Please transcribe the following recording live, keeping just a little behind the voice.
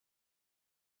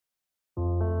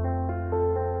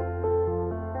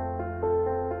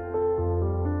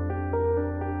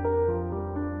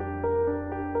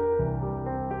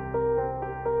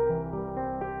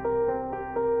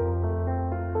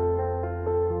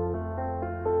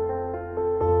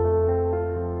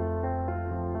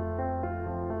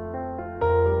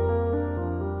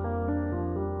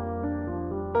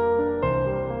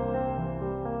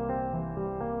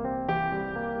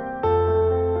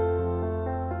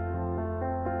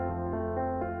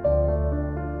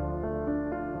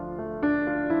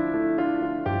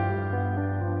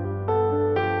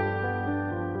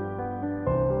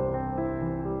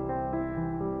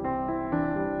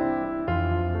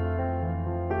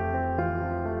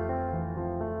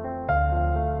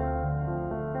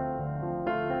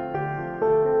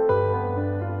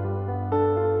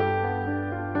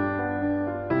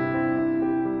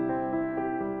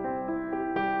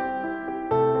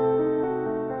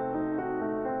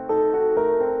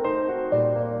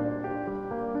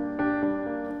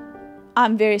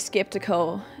I'm very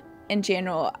skeptical in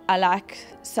general. I like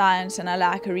science and I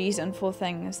like a reason for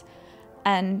things.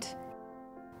 And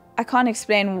I can't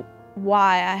explain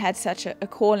why I had such a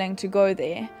calling to go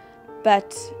there.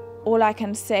 But all I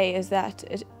can say is that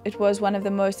it was one of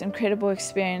the most incredible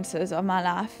experiences of my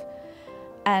life.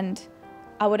 And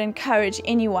I would encourage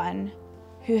anyone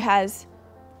who has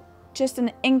just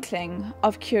an inkling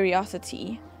of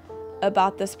curiosity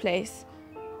about this place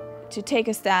to take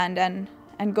a stand and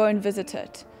go and visit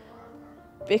it.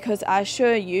 Because I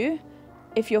assure you,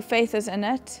 if your faith is in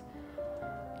it,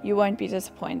 you won't be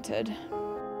disappointed.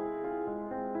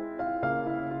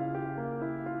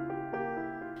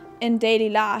 In daily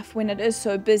life, when it is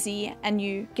so busy and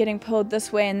you getting pulled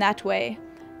this way and that way,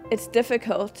 it's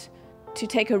difficult to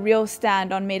take a real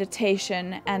stand on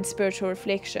meditation and spiritual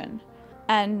reflection.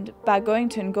 And by going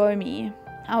to Ngome,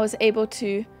 I was able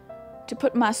to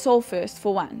put my soul first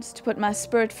for once, to put my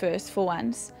spirit first for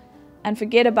once, and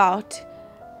forget about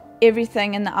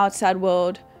everything in the outside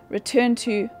world, return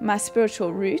to my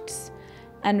spiritual roots,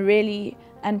 and really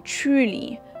and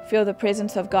truly feel the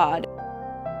presence of God.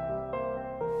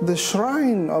 The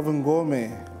shrine of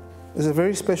Ngome is a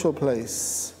very special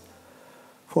place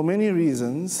for many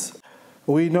reasons.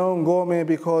 We know Ngome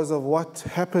because of what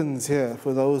happens here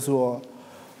for those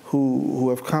who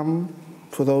have come,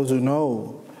 for those who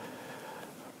know.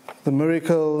 The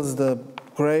miracles, the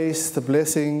grace, the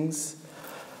blessings.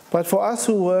 But for us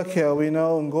who work here, we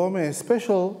know Ngome is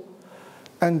special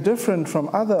and different from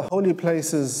other holy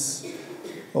places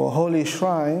or holy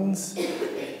shrines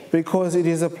because it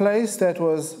is a place that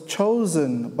was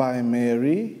chosen by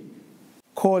Mary,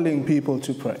 calling people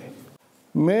to pray.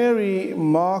 Mary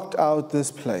marked out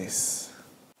this place.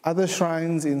 Other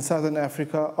shrines in southern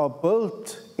Africa are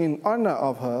built in honor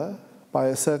of her by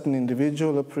a certain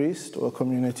individual, a priest or a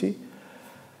community.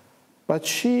 But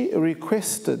she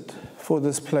requested for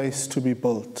this place to be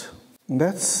built. And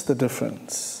that's the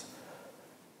difference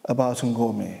about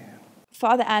Ngome.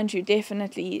 Father Andrew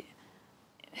definitely,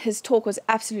 his talk was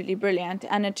absolutely brilliant,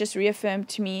 and it just reaffirmed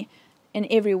to me in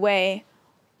every way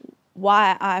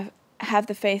why I have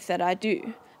the faith that I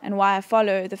do and why I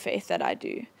follow the faith that I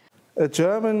do. A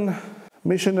German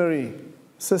missionary,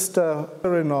 Sister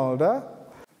Reinolda,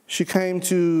 she came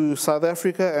to South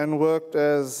Africa and worked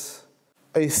as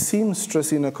a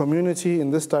seamstress in a community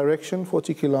in this direction,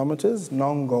 40 kilometers,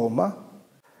 Ngome.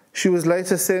 She was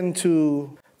later sent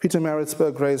to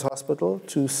Pietermaritzburg Grey's Hospital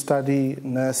to study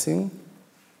nursing,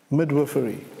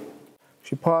 midwifery.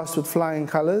 She passed with flying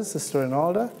colors, Sister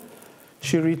Reinolda.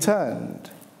 She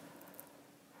returned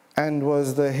and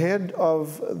was the head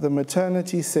of the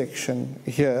maternity section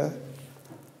here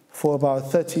for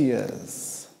about 30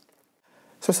 years.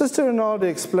 So Sister Reinolda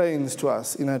explains to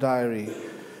us in her diary,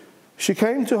 she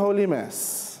came to Holy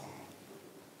Mass.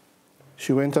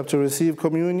 She went up to receive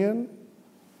communion.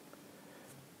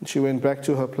 And she went back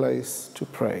to her place to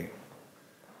pray.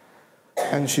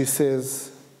 And she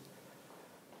says,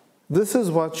 this is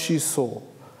what she saw.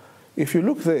 If you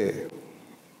look there,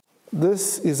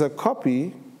 this is a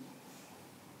copy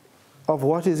of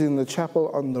what is in the chapel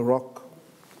on the rock.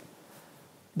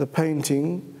 The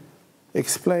painting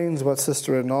explains what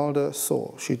Sister Reinolda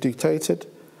saw. She dictated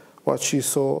what she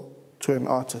saw to an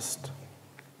artist.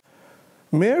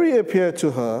 Mary appeared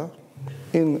to her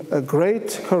in a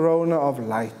great corona of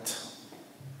light.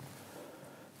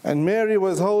 And Mary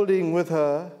was holding with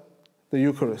her the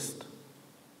Eucharist.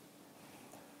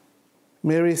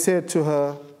 Mary said to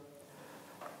her,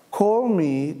 "Call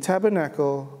me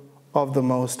Tabernacle of the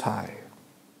Most High."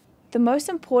 The most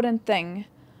important thing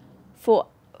for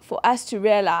us to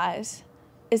realize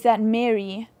is that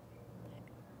Mary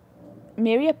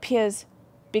appears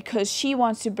because she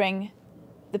wants to bring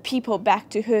the people back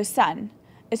to her Son.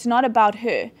 It's not about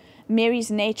her. Mary's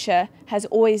nature has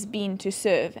always been to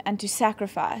serve and to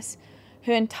sacrifice.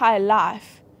 Her entire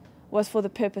life was for the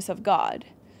purpose of God.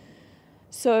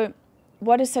 So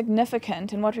what is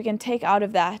significant and what we can take out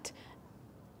of that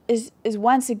is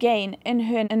once again in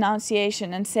her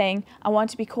annunciation and saying, I want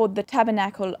to be called the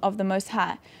Tabernacle of the Most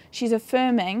High. She's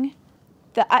affirming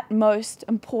the utmost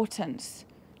importance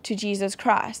to Jesus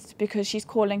Christ because she's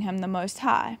calling him the Most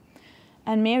High.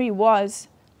 And Mary was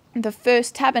the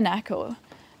first tabernacle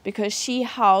because she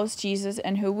housed Jesus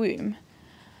in her womb.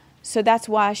 So that's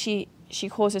why she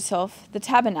calls herself the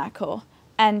Tabernacle.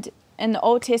 And in the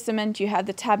Old Testament, you have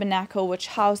the tabernacle which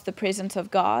housed the presence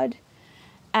of God.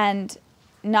 And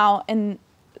now in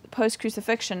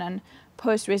post-crucifixion and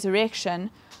post-resurrection,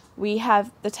 we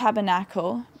have the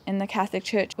tabernacle in the Catholic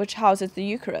Church which houses the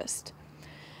Eucharist.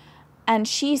 And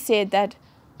she said that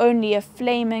only a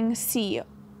flaming sea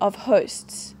of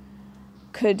hosts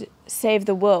could save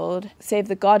the world, save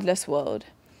the godless world.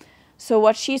 So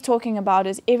what she's talking about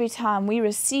is every time we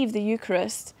receive the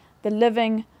Eucharist, the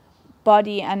living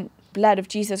body and blood of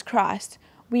Jesus Christ,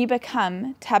 we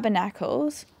become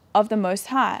tabernacles of the Most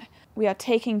High. We are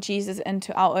taking Jesus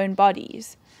into our own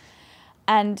bodies.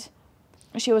 And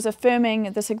she was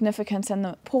affirming the significance and the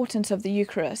importance of the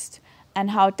Eucharist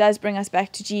and how it does bring us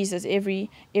back to Jesus every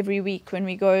week when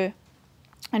we go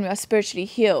and we are spiritually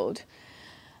healed.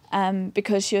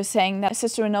 Because she was saying that,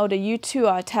 Sister Reinolda, you too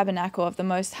are a tabernacle of the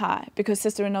Most High, because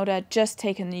Sister Reinolda had just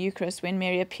taken the Eucharist when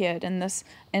Mary appeared in this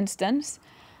instance.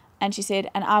 And she said,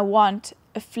 and I want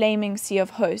a flaming sea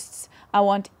of hosts. I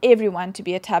want everyone to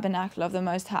be a tabernacle of the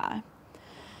Most High.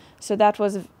 So that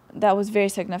was very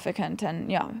significant and,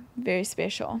 yeah, very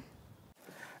special.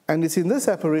 And it's in this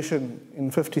apparition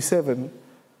in 57,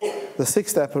 the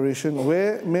sixth apparition,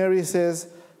 where Mary says,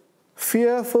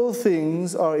 fearful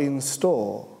things are in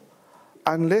store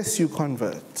unless you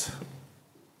convert.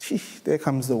 There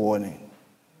comes the warning.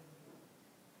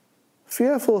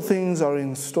 Fearful things are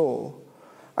in store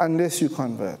unless you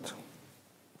convert.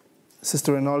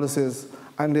 Sister Reinolda says,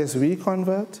 unless we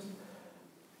convert?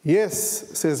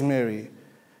 Yes, says Mary.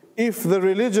 If the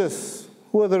religious,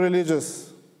 who are the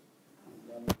religious?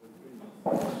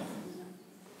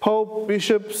 Pope,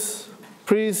 bishops,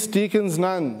 priests, deacons,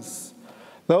 nuns,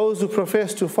 those who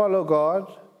profess to follow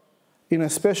God in a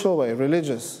special way,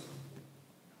 religious.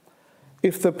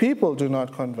 If the people do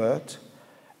not convert,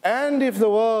 and if the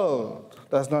world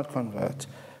does not convert,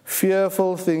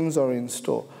 fearful things are in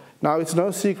store. Now, it's no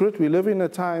secret, we live in a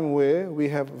time where we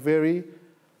have very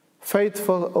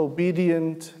faithful,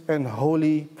 obedient, and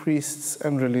holy priests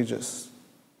and religious.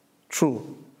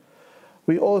 True.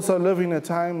 We also live in a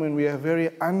time when we are very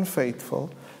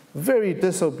unfaithful, very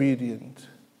disobedient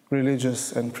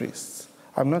religious and priests.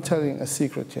 I'm not telling a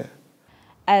secret here.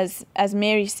 As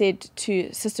Mary said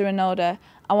to Sister Reinolda,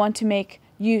 I want to make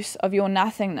use of your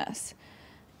nothingness.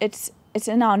 It's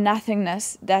in our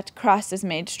nothingness that Christ is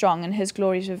made strong and his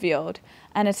glory is revealed.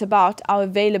 And it's about our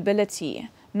availability,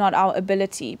 not our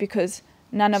ability, because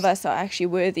none of us are actually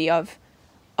worthy of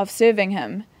serving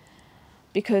him,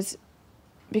 because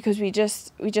we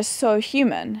just so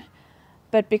human.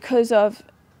 But because of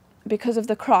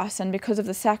the cross and because of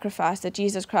the sacrifice that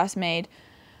Jesus Christ made,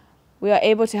 we are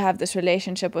able to have this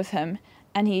relationship with him,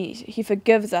 and he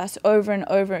forgives us over and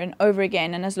over and over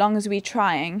again. And as long as we're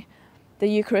trying, the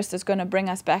Eucharist is going to bring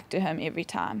us back to him every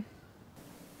time.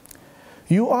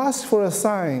 You asked for a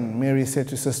sign, Mary said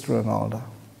to Sister Reinolda.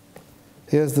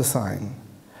 Here's the sign.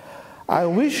 I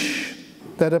wish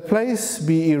that a place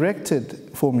be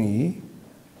erected for me,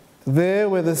 there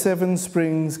where the seven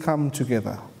springs come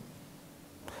together.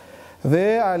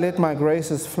 There I let my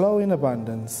graces flow in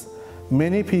abundance.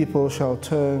 Many people shall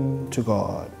turn to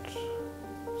God,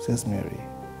 says Mary.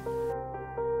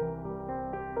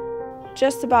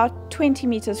 Just about 20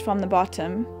 meters from the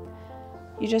bottom,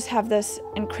 you just have this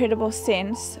incredible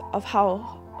sense of how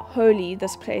holy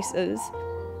this place is.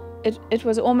 It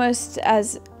was almost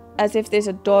as if there's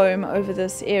a dome over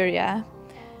this area,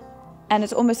 and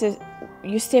it's almost as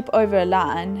you step over a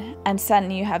line and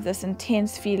suddenly you have this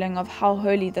intense feeling of how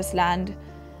holy this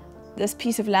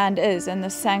piece of land is, and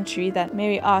this sanctuary that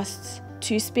Mary asked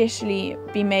to specially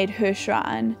be made her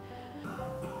shrine.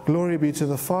 Glory be to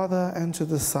the Father, and to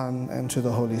the Son, and to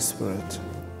the Holy Spirit,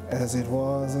 as it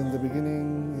was in the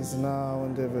beginning, is now,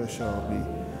 and ever shall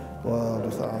be, world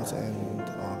without end.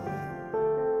 Amen.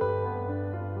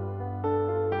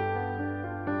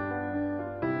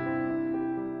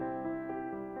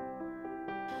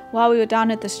 While we were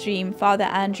down at the stream, Father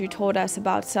Andrew told us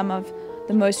about some of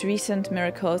the most recent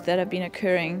miracles that have been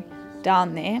occurring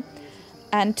down there.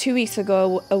 And 2 weeks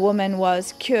ago, a woman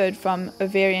was cured from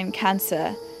ovarian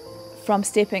cancer from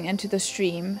stepping into the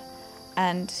stream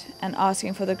and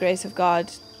asking for the grace of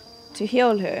God to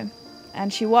heal her.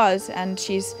 And she was, and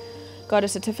she's got a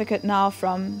certificate now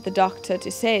from the doctor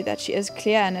to say that she is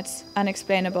clear and it's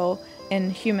unexplainable in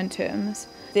human terms.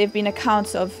 There have been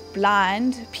accounts of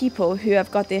blind people who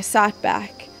have got their sight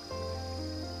back.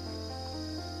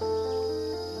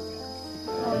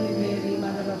 Holy Mary,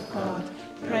 Mother of God,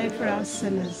 pray for us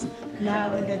sinners,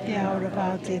 now and at the hour of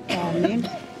our death. Amen.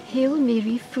 Hail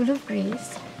Mary, full of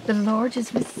grace, the Lord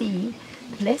is with thee.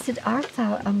 Blessed art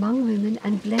thou among women,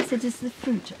 and blessed is the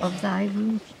fruit of thy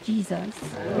womb, Jesus.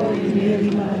 Holy Mary,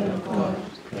 Mother of God,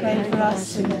 pray for us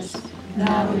sinners,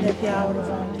 now and at the hour of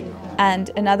our death.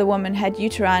 And another woman had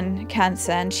uterine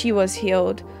cancer, and she was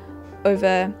healed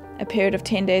over a period of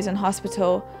 10 days in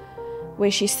hospital,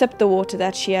 where she sipped the water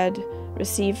that she had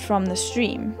received from the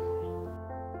stream.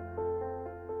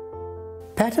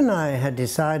 Pat and I had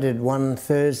decided one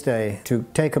Thursday to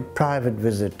take a private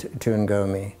visit to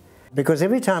Ngome, because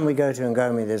every time we go to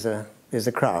Ngome there's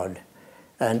a crowd,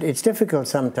 and it's difficult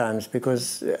sometimes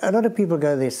because a lot of people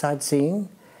go there sightseeing,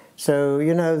 so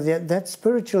you know that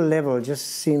spiritual level just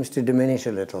seems to diminish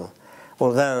a little.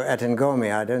 Although at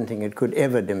Ngome I don't think it could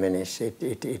ever diminish.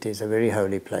 It is a very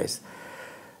holy place.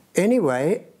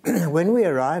 Anyway, when we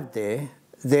arrived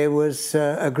there was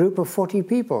a group of 40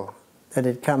 people that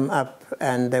had come up,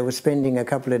 and they were spending a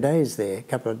couple of days there, a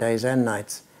couple of days and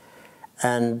nights.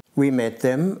 And we met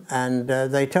them, and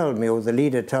they told me, or the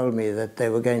leader told me, that they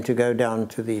were going to go down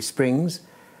to the springs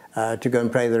to go and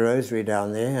pray the rosary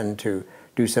down there and to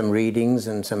do some readings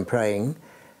and some praying.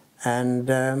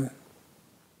 And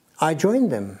I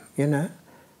joined them, you know.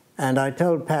 And I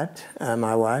told Pat,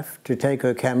 my wife, to take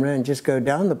her camera and just go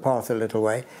down the path a little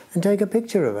way and take a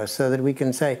picture of us so that we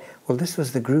can say, well, this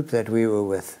was the group that we were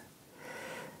with.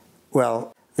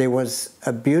 Well, there was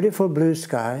a beautiful blue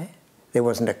sky. There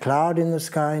wasn't a cloud in the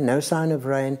sky, no sign of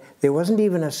rain. There wasn't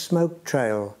even a smoke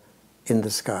trail in the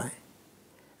sky.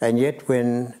 And yet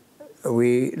when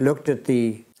we looked at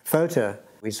the photo,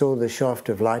 we saw the shaft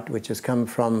of light which has come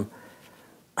from,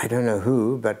 I don't know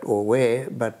who or where,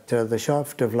 but the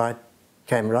shaft of light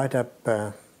came right up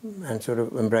and sort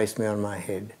of embraced me on my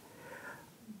head.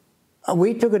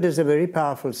 We took it as a very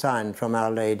powerful sign from Our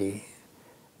Lady,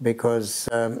 because,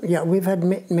 yeah, we've had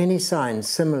many signs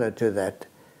similar to that,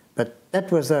 but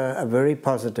that was a very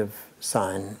positive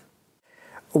sign.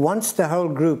 Once the whole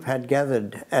group had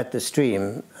gathered at the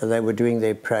stream, they were doing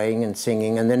their praying and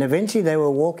singing, and then eventually they were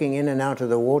walking in and out of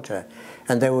the water,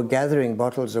 and they were gathering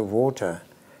bottles of water.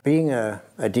 Being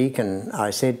a deacon, I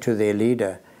said to their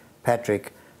leader,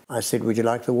 Patrick, I said, would you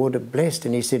like the water blessed?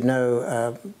 And he said,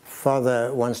 no,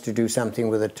 Father wants to do something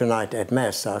with it tonight at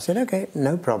Mass. So I said, okay,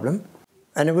 no problem.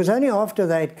 And it was only after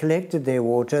they had collected their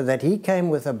water that he came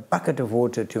with a bucket of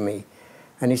water to me.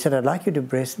 And he said, I'd like you to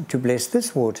bless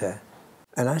this water.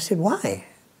 And I said, why?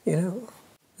 You know,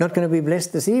 not going to be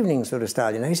blessed this evening sort of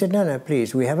style. You know, he said, no,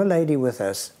 please, we have a lady with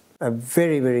us, a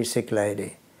very, very sick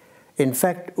lady. In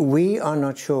fact, we are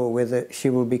not sure whether she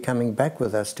will be coming back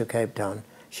with us to Cape Town.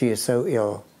 She is so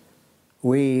ill.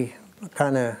 We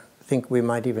kind of think we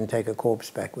might even take a corpse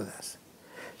back with us.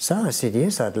 So I said,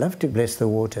 yes, I'd love to bless the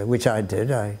water, which I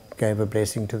did. I gave a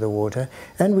blessing to the water,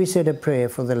 and we said a prayer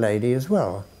for the lady as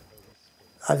well.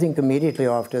 I think immediately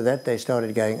after that, they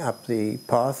started going up the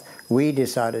path. We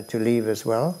decided to leave as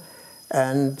well.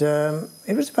 And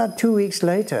it was about 2 weeks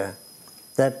later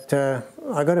that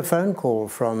I got a phone call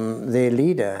from their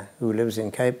leader, who lives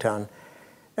in Cape Town.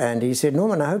 And he said,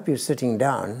 Norman, I hope you're sitting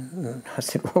down. And I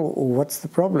said, well, what's the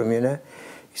problem, you know?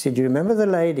 He said, do you remember the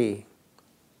lady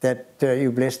that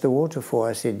you blessed the water for?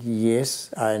 I said,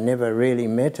 yes. I never really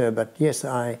met her, but yes,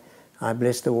 I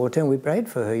blessed the water, and we prayed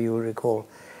for her, you'll recall.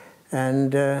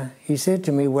 And he said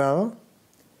to me, well,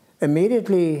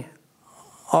 immediately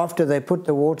after they put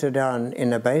the water down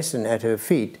in a basin at her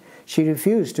feet, she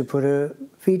refused to put her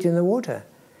feet in the water.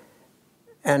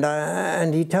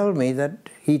 And he told me that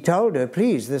he told her,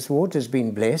 please, this water's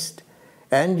been blessed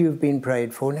and you've been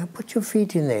prayed for. Now put your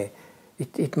feet in there.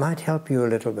 It might help you a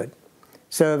little bit.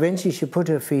 So eventually she put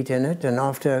her feet in it, and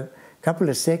after a couple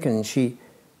of seconds she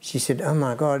said, oh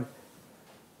my God,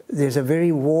 there's a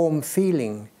very warm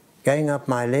feeling going up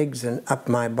my legs and up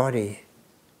my body.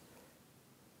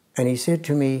 And he said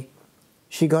to me,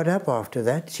 she got up after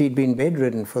that. She'd been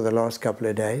bedridden for the last couple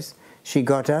of days. She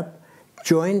got up,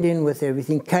 joined in with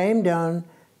everything, came down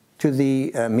to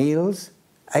the meals,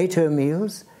 ate her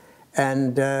meals,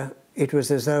 and it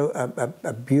was as though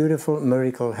a beautiful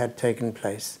miracle had taken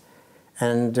place.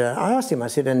 And I asked him, I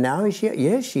said, and now is she?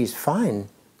 Yes, she's fine.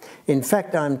 In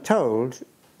fact, I'm told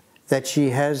that she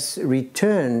has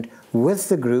returned with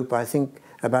the group, I think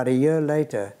about a year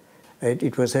later.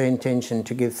 It was her intention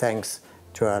to give thanks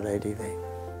to Our Lady there.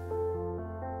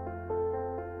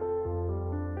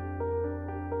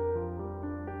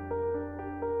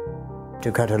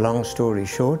 To cut a long story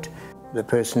short, the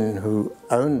person who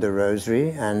owned the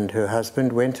rosary and her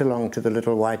husband went along to the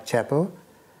little white chapel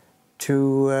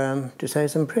to say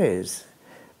some prayers,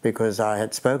 because I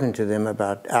had spoken to them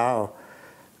about our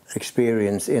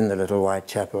experience in the little white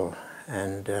chapel.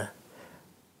 And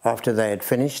after they had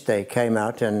finished, they came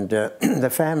out, and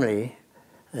the family,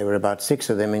 there were about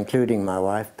 6 of them, including my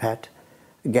wife, Pat,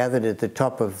 gathered at the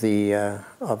top of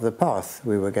the path.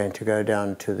 We were going to go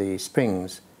down to the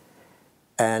springs.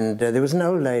 And there was an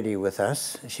old lady with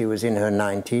us. She was in her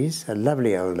 90s, a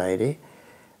lovely old lady.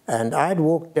 And I'd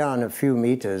walked down a few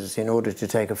meters in order to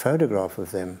take a photograph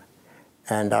of them.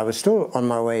 And I was still on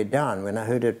my way down when I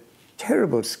heard a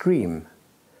terrible scream.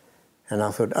 And I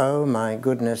thought, oh my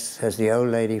goodness, has the old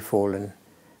lady fallen?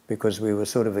 Because we were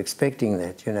sort of expecting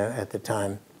that, you know, at the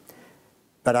time.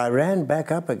 But I ran back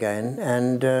up again,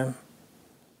 and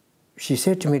she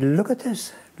said to me, look at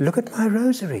this, look at my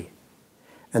rosary.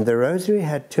 And the rosary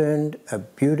had turned a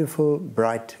beautiful,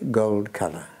 bright gold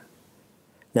color.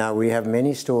 Now, we have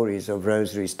many stories of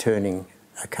rosaries turning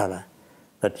a color,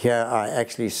 but here I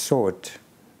actually saw it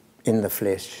in the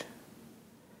flesh.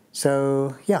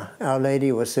 So, yeah, Our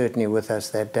Lady was certainly with us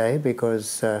that day,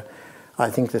 because I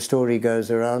think the story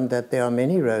goes around that there are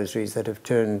many rosaries that have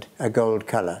turned a gold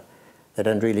color. They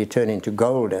don't really turn into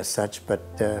gold as such, but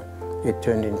it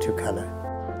turned into color.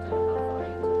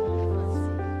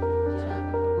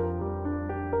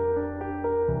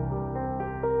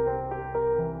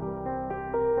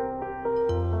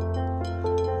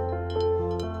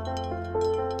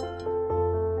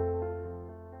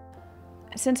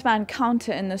 Since my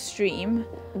encounter in the stream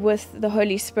with the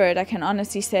Holy Spirit, I can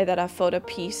honestly say that I felt a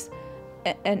peace,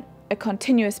 a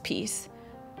continuous peace,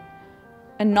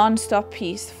 a non-stop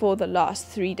peace for the last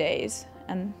 3 days.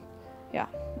 And yeah,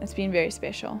 it's been very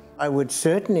special. I would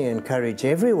certainly encourage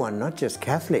everyone, not just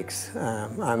Catholics.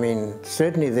 I mean,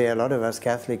 certainly there are a lot of us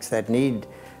Catholics that need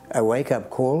a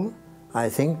wake-up call, I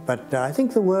think, but I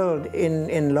think the world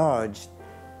in large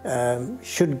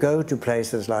should go to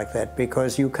places like that,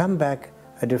 because you come back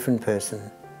a different person.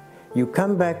 You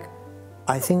come back,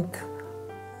 I think,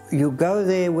 you go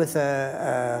there with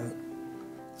I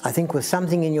think with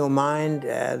something in your mind,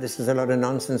 this is a lot of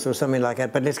nonsense or something like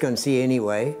that, but let's go and see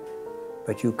anyway.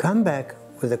 But you come back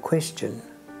with a question.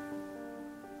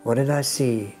 What did I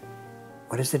see?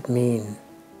 What does it mean?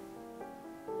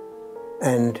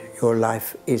 And your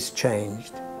life is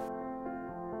changed.